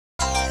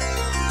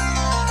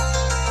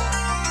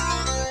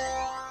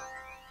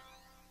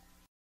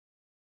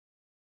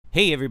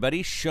Hey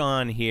everybody,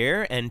 Sean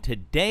here, and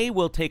today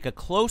we'll take a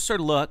closer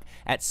look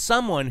at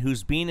someone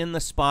who's been in the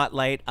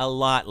spotlight a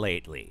lot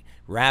lately,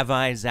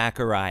 Ravi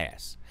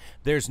Zacharias.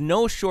 There's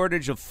no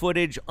shortage of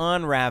footage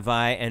on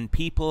Ravi, and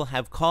people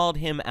have called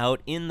him out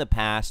in the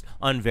past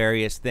on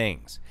various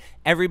things.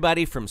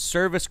 Everybody from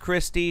Service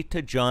Christi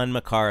to John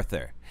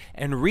MacArthur.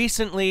 And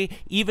recently,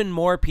 even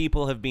more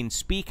people have been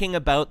speaking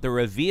about the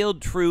revealed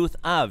truth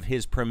of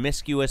his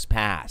promiscuous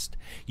past.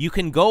 You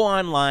can go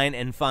online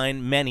and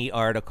find many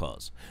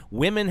articles.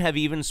 Women have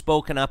even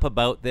spoken up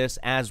about this,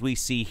 as we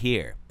see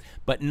here.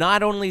 But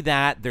not only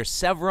that, there's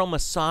several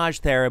massage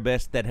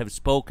therapists that have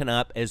spoken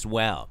up as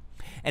well.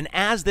 And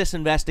as this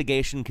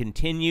investigation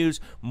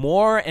continues,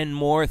 more and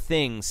more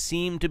things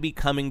seem to be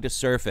coming to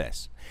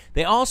surface.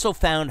 They also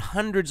found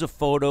hundreds of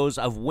photos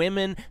of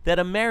women that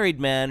a married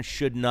man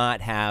should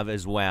not have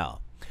as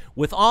well.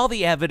 With all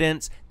the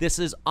evidence, this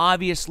is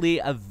obviously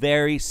a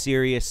very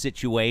serious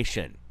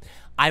situation.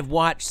 I've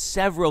watched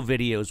several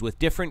videos with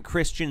different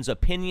Christians'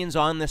 opinions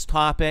on this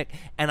topic,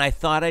 and I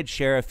thought I'd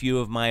share a few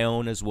of my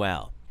own as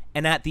well.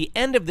 And at the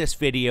end of this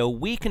video,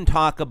 we can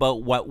talk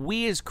about what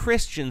we as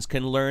Christians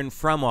can learn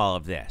from all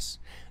of this.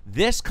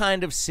 This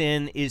kind of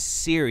sin is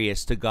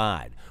serious to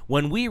God.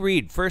 When we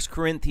read 1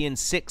 Corinthians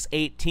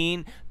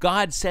 6:18,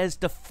 God says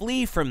to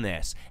flee from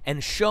this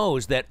and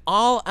shows that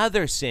all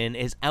other sin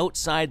is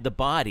outside the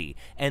body,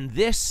 and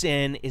this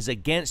sin is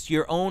against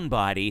your own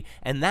body,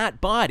 and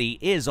that body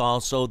is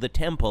also the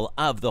temple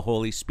of the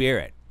Holy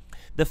Spirit.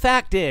 The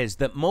fact is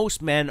that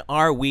most men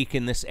are weak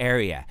in this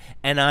area,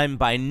 and I'm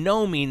by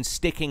no means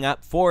sticking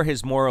up for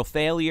his moral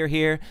failure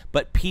here,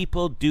 but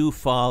people do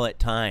fall at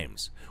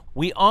times.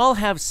 We all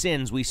have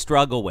sins we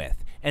struggle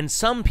with, and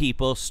some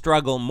people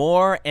struggle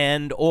more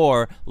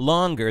and/or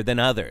longer than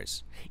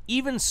others.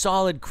 Even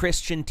solid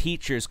Christian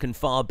teachers can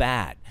fall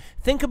bad.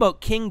 Think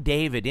about King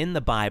David in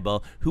the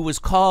Bible, who was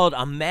called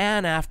a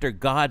man after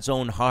God's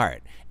own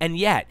heart, and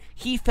yet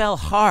he fell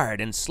hard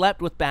and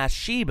slept with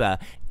Bathsheba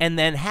and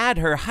then had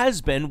her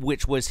husband,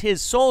 which was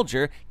his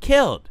soldier,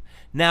 killed.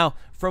 Now,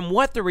 from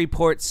what the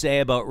reports say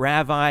about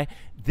Ravi,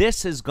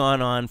 this has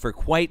gone on for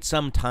quite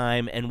some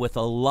time and with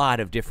a lot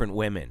of different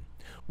women.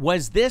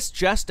 Was this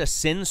just a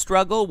sin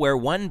struggle where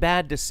one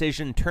bad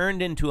decision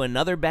turned into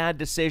another bad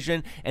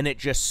decision and it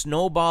just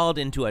snowballed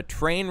into a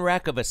train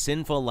wreck of a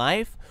sinful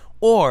life?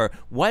 Or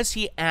was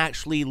he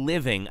actually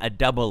living a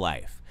double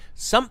life?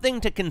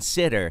 Something to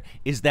consider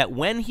is that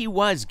when he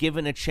was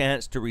given a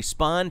chance to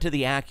respond to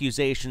the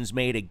accusations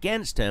made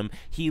against him,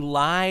 he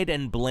lied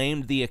and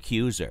blamed the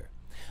accuser.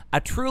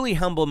 A truly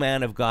humble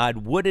man of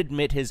God would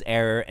admit his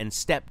error and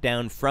step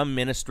down from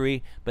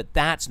ministry, but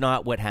that's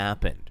not what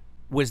happened.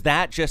 Was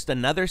that just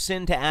another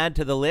sin to add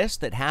to the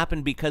list that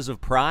happened because of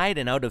pride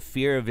and out of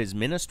fear of his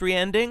ministry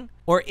ending?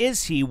 Or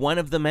is he one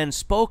of the men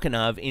spoken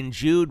of in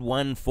Jude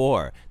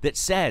 1:4 that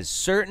says,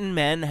 certain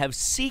men have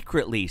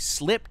secretly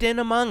slipped in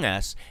among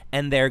us,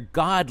 and they're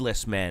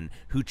godless men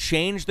who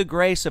change the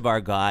grace of our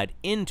God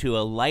into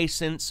a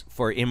license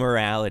for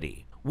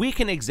immorality? We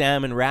can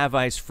examine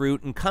Ravi's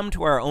fruit and come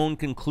to our own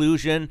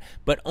conclusion,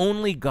 but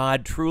only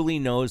God truly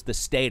knows the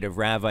state of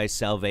Ravi's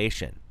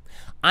salvation.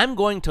 I'm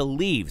going to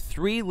leave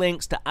 3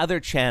 links to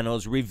other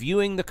channels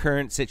reviewing the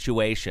current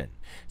situation.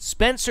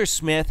 Spencer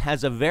Smith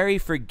has a very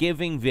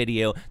forgiving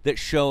video that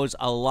shows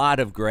a lot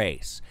of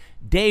grace.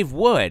 Dave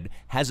Wood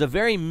has a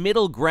very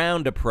middle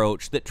ground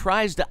approach that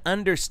tries to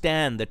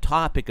understand the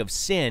topic of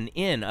sin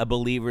in a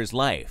believer's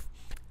life.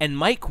 And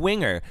Mike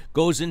Winger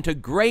goes into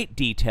great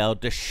detail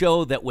to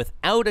show that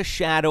without a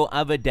shadow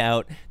of a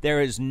doubt, there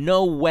is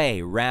no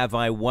way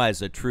Ravi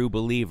was a true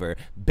believer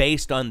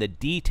based on the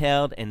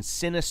detailed and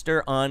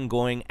sinister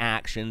ongoing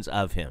actions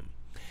of him.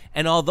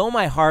 And although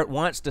my heart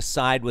wants to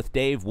side with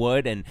Dave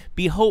Wood and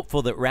be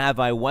hopeful that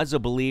Ravi was a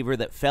believer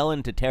that fell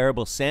into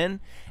terrible sin,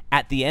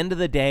 at the end of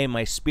the day,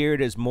 my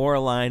spirit is more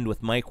aligned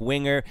with Mike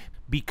Winger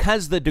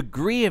because the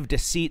degree of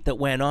deceit that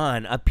went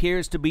on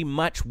appears to be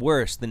much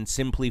worse than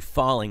simply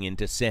falling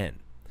into sin.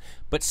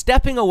 But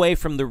stepping away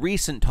from the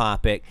recent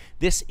topic,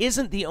 this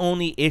isn't the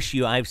only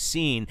issue I've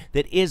seen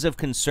that is of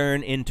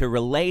concern into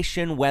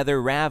relation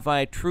whether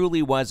Ravi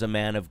truly was a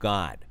man of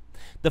God.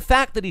 The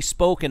fact that he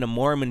spoke in a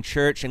Mormon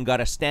church and got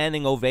a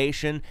standing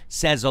ovation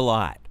says a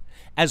lot.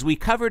 As we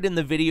covered in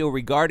the video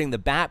regarding the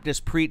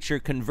Baptist preacher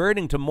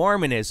converting to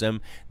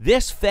Mormonism,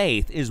 this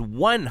faith is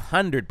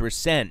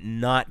 100%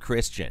 not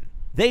Christian.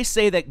 They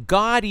say that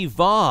God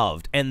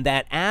evolved and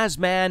that as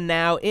man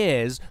now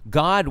is,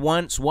 God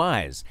once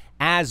was.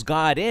 As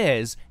God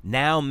is,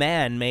 now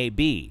man may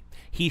be.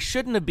 He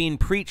shouldn't have been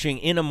preaching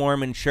in a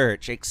Mormon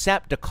church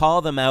except to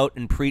call them out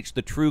and preach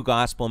the true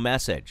gospel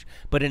message,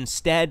 but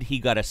instead he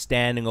got a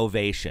standing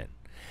ovation.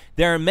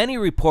 There are many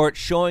reports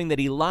showing that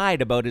he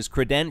lied about his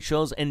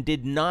credentials and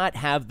did not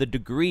have the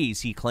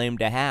degrees he claimed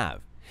to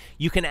have.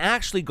 You can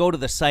actually go to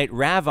the site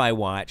Ravi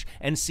Watch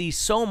and see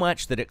so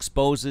much that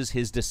exposes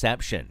his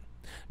deception.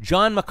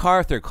 John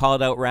MacArthur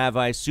called out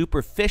Ravi's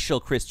superficial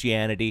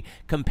Christianity,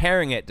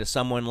 comparing it to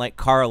someone like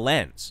Carl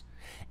Lentz.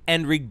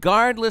 And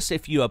regardless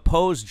if you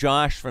oppose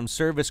Josh from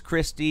Service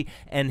Christi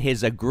and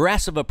his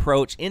aggressive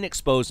approach in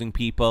exposing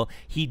people,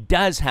 he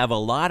does have a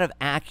lot of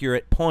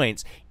accurate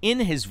points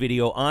in his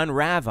video on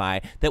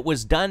Ravi that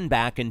was done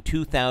back in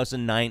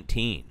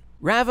 2019.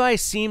 Ravi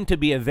seemed to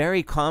be a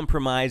very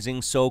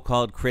compromising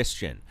so-called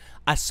Christian.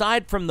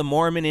 Aside from the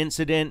Mormon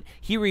incident,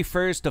 he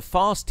refers to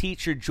false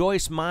teacher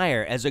Joyce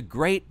Meyer as a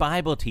great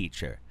Bible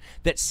teacher,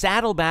 that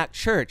Saddleback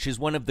Church is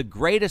one of the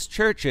greatest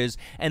churches,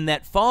 and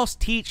that false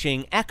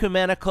teaching,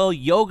 ecumenical,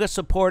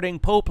 yoga-supporting,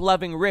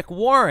 Pope-loving Rick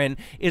Warren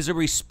is a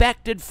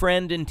respected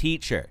friend and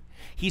teacher.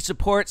 He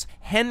supports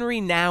Henry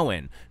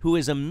Nouwen, who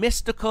is a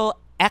mystical,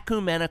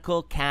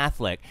 ecumenical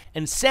Catholic,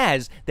 and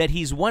says that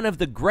he's one of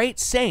the great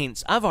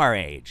saints of our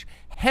age.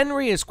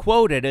 Henry is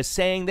quoted as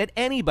saying that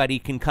anybody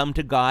can come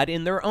to God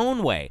in their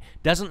own way,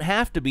 doesn't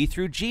have to be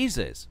through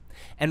Jesus.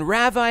 And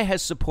Ravi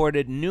has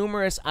supported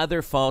numerous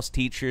other false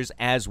teachers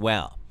as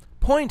well.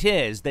 Point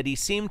is that he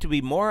seemed to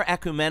be more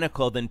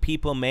ecumenical than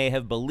people may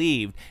have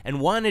believed and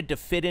wanted to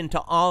fit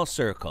into all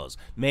circles,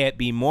 may it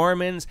be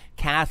Mormons,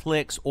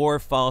 Catholics, or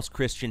false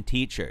Christian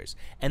teachers.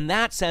 And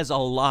that says a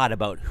lot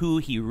about who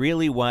he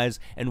really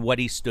was and what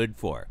he stood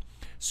for.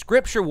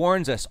 Scripture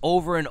warns us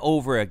over and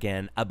over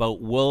again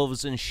about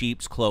wolves in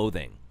sheep's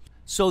clothing.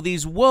 So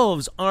these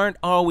wolves aren't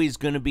always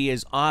going to be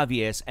as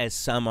obvious as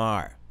some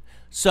are.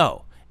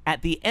 So,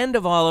 at the end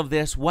of all of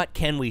this, what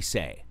can we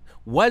say?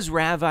 Was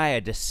Ravi a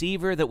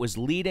deceiver that was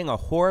leading a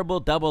horrible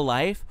double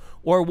life?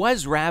 Or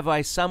was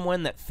Ravi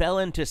someone that fell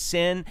into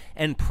sin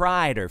and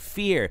pride or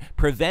fear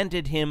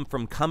prevented him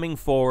from coming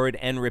forward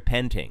and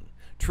repenting?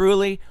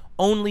 Truly,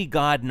 only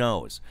God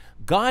knows.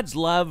 God's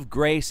love,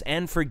 grace,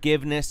 and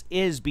forgiveness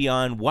is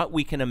beyond what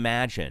we can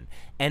imagine.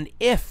 And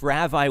if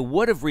Ravi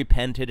would have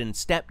repented and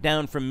stepped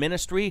down from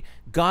ministry,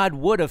 God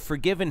would have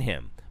forgiven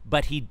him.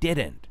 But he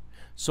didn't.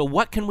 So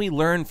what can we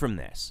learn from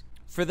this?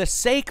 For the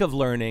sake of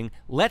learning,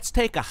 let's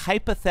take a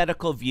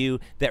hypothetical view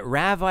that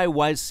Ravi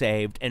was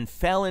saved and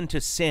fell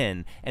into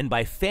sin, and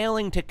by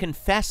failing to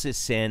confess his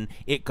sin,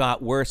 it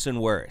got worse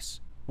and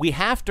worse. We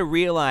have to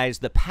realize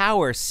the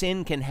power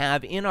sin can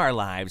have in our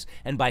lives,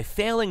 and by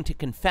failing to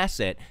confess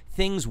it,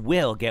 things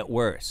will get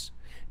worse.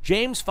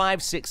 James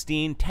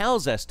 5:16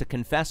 tells us to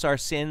confess our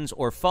sins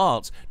or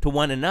faults to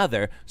one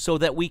another so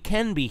that we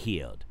can be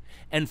healed.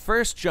 And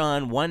 1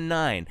 John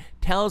 1:9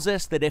 tells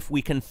us that if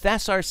we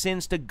confess our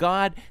sins to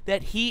God,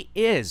 that he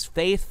is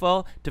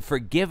faithful to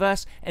forgive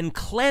us and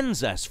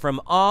cleanse us from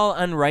all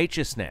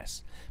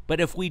unrighteousness. But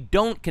if we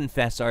don't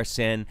confess our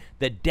sin,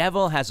 the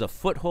devil has a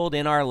foothold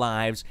in our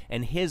lives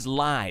and his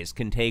lies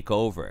can take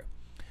over.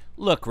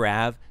 Look,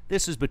 Rav,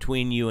 this is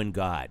between you and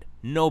God,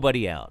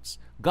 nobody else.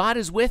 God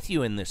is with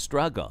you in this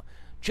struggle.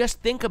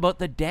 Just think about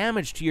the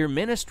damage to your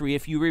ministry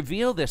if you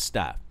reveal this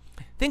stuff.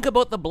 Think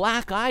about the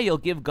black eye you'll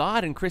give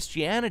God and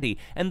Christianity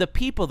and the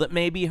people that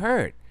may be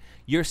hurt.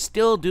 You're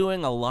still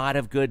doing a lot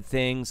of good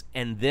things,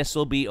 and this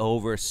will be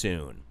over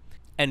soon.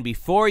 And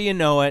before you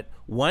know it,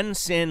 one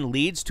sin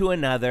leads to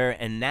another,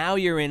 and now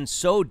you're in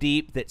so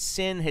deep that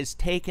sin has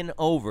taken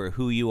over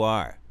who you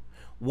are.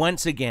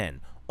 Once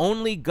again,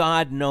 only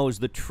God knows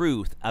the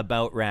truth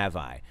about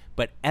Ravi,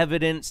 but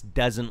evidence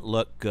doesn't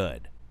look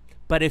good.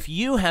 But if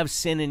you have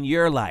sin in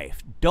your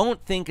life,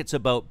 don't think it's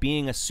about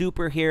being a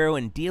superhero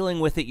and dealing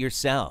with it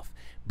yourself.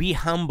 Be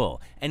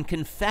humble and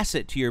confess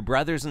it to your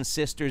brothers and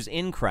sisters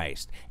in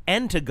Christ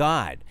and to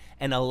God,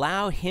 and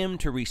allow him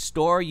to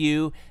restore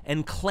you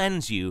and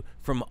cleanse you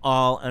from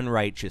all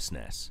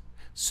unrighteousness.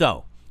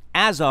 So,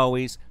 as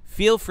always,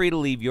 feel free to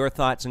leave your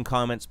thoughts and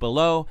comments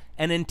below,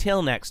 and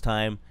until next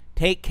time,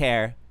 take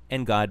care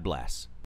and God bless.